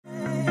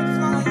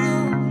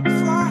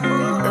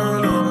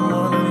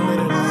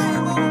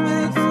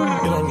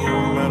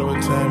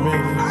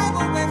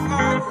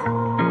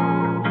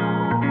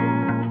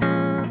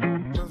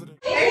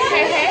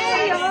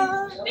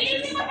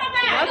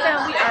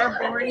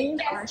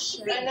joined our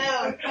ship. We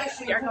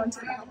are going to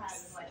the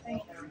Bahamas.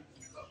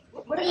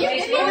 What are you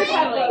doing?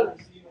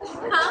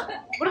 Huh?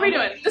 What are we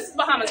doing? This is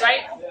Bahamas,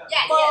 right?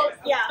 Yes. Well,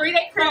 yeah.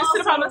 3-day cruise to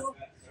the Bahamas.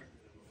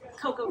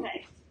 Coco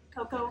Cay.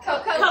 Coco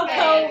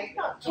Cay.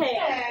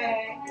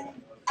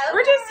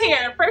 We're just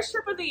here. First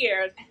trip of the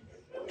year.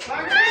 All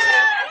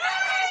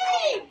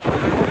right. 4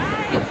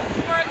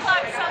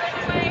 o'clock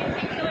southern way.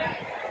 Painkiller.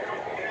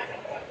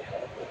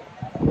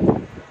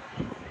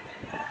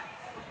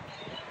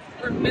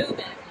 We're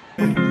moving.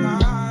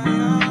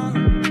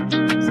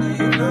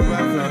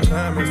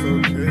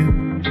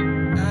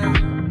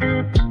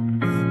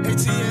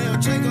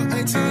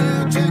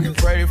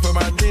 Pray for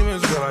my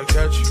demons, girl, I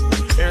got you.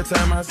 Every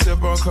time I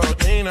sip on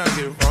codeine, I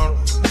get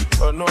vulnerable.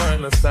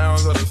 Annoying the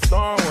sounds of the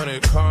storm when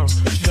it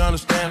comes. She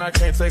understand I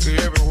can't take her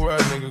everywhere a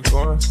nigga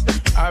going.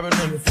 I've been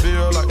in the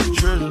field like the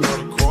children of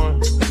the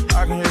corn.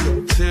 I can hear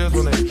the tears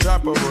when they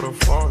drop over the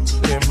phone.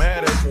 Get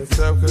mad at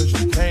yourself cause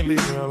you can't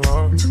leave me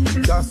alone.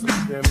 Gossip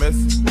and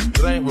messy,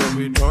 it ain't what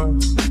we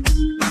doing.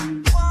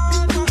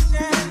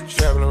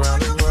 Traveling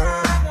around the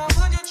world.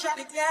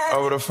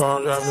 Over the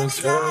phone, dropping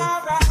tears.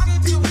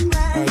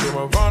 I get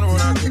more vulnerable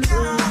when I can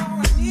feel.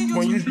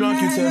 When you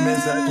drunk, you tell me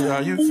exactly how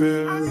you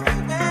feel.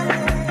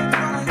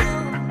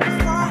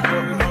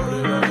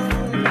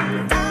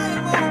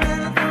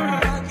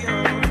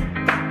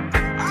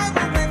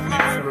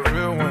 The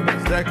real one,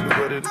 exactly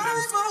what it is.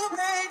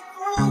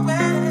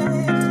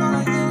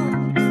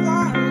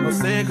 I'll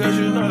say it cause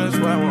you know that's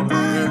why I want to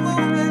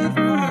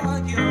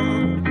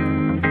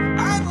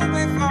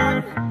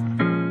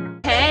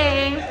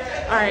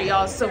Alright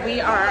y'all, so we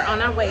are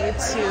on our way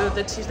to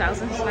the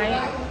 2000s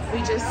night. We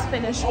just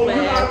finished with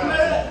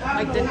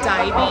like the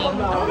diving,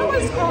 I don't know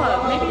what it's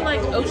called, maybe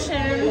like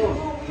ocean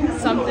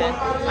something,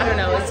 I don't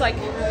know. It's like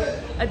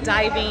a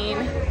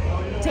diving,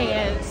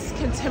 dance,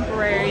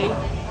 contemporary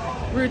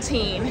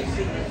routine.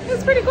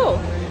 It's pretty cool.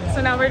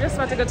 So now we're just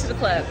about to go to the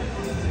club.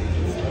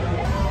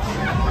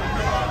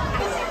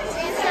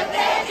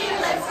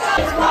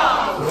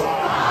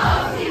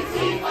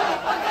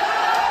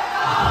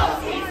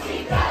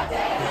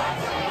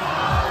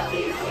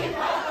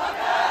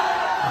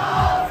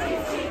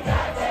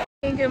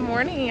 Good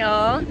morning,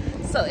 y'all.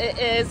 So it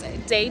is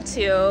day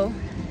 2, a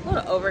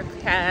little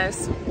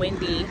overcast,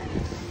 windy.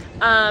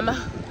 On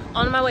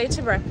my way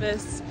to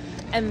breakfast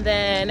and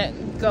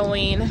then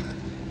going,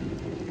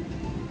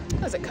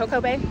 what is it,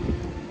 Coco Bay?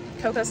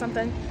 Coco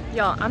something?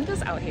 Y'all, I'm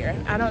just out here.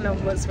 I don't know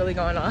what's really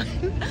going on.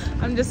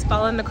 I'm just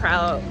following the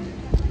crowd.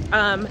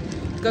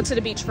 Go to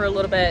the beach for a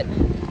little bit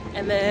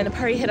and then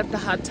probably hit up the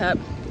hot tub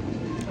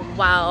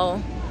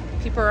while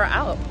people are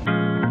out.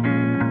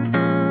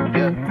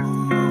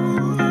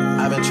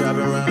 I've been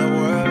traveling around the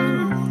world.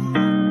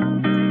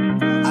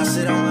 I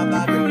sit on my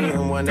balcony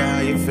and wonder how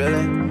you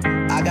feeling.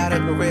 I got a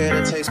career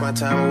that takes my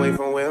time away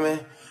from women.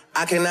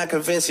 I cannot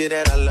convince you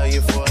that I love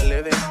you for a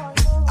living.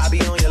 I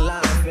be on your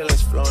line,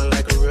 feelings flowing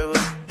like a river.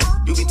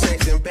 You be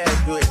texting back,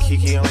 you and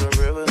Kiki on the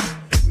river.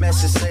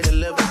 Message say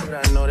deliver,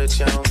 but I know that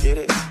you don't get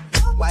it.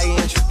 Why you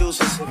introduce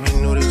us if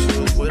you knew that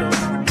you was with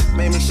him?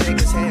 Made me shake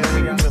his hand,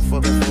 we got been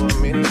fucking for a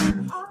minute.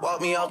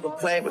 Walk me off the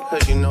plane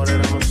because you know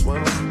that I'm a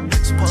swimmer.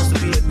 Supposed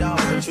to be a dog,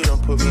 but you done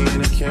put me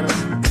in a kennel.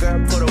 Girl,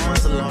 put a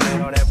muzzle on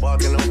it, all that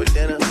barking over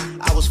dinner.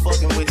 I was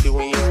fucking with you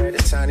when you had a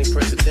tiny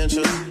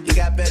presidential. You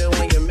got better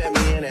when you met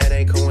me, and that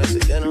ain't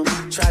coincidental.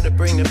 Tried to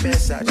bring the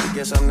best out you,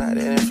 guess I'm not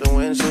that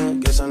influential.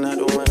 Guess I'm not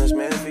the one that's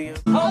meant for you.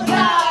 Oh,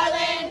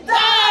 darling,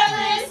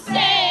 darling,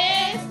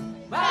 stand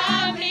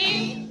by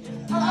me.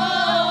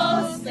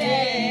 Oh,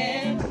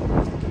 stand.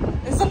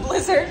 It's a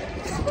blizzard.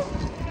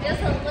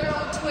 It's a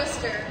literal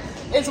twister.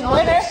 It's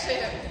winter.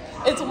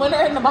 It's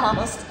winter in the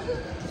Bahamas.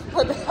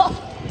 What the hell?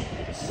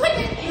 I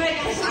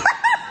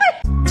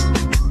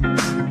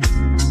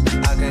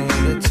can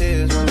hear the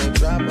tears when they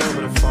drop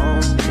over the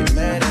phone. Get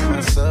mad at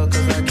myself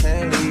cause I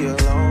can't leave you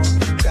alone.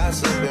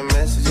 Gossip and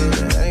messages,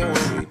 that ain't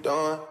what we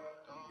doing.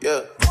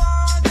 Yeah.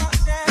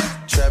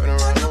 Trapping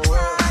around the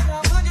world.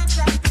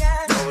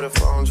 Over the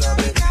phone, drop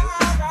it.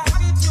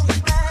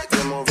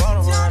 Get more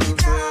vulnerable how you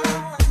feel.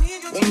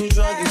 When you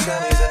drunk, you tell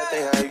me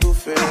exactly how you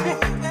feel.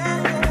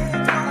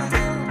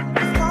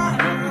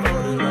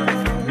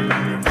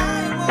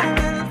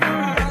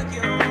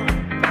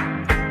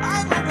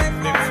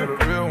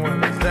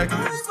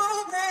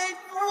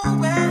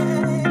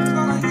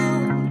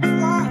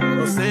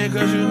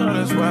 Cause you know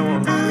that's why I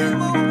want to be.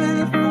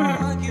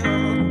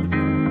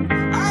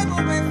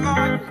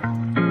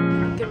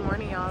 Good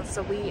morning, y'all.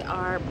 So we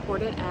are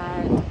ported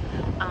at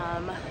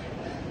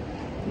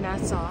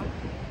Nassau.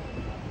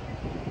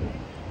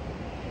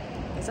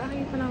 Is that how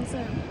you pronounce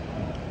it?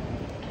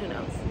 Who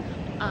knows?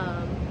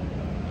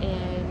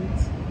 And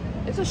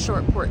it's a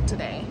short port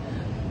today.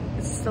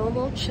 It's still a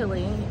little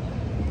chilly,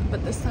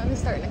 but the sun is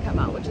starting to come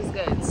out, which is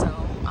good. So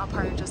I'll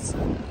probably just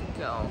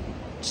go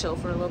chill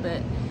for a little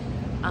bit.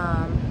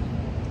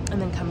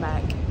 And then come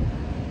back.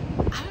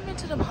 I haven't been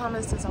to the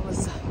Bahamas since I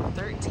was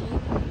 13.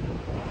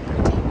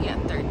 Yeah,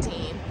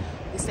 13.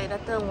 We stayed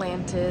at the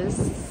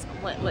Atlantis,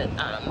 went with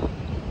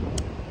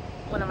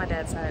one of my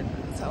dad's side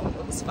So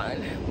it was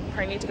fun.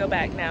 I need to go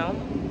back now.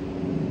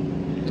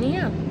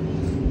 Yeah.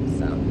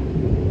 So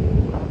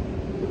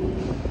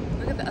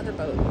look at the other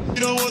boat.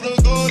 You don't want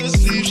to go to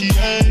sleep, she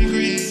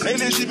angry.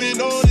 Lately she been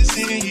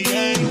noticing he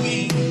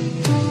angry.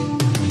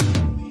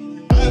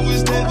 I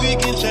wish that we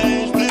can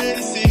change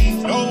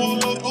fantasy. Don't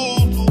want no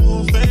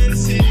cool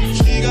fantasy.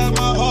 She got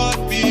my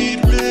heartbeat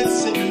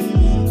racing.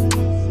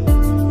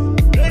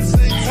 Let's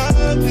take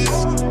time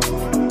this.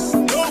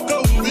 Don't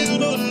go live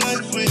no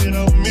life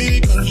without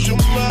me, cause you're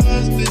my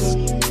husband.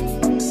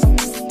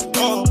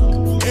 Oh,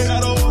 and I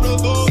don't wanna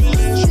go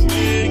unless you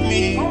make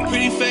me.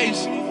 Pretty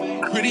face,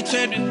 pretty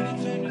tender,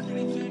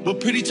 but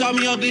pretty taught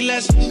me ugly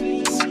lessons.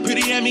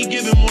 Pretty had me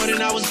giving more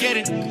than I was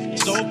getting.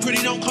 So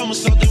pretty don't come with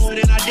something more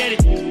than I did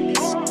it.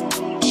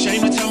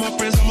 Shame to tell my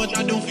friends how much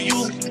I do for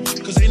you,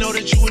 cause they know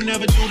that you would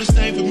never do the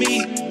same for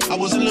me. I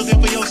wasn't looking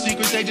for your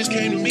secrets, they just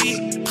came to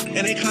me.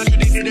 And they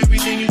contradicted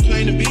everything you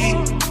claim to be.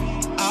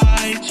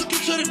 I took you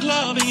to the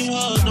club and you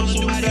hugged. Don't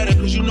do better,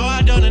 cause you know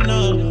I done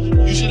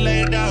enough. You should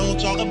lay it down,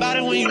 talk about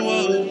it when you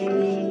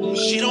up.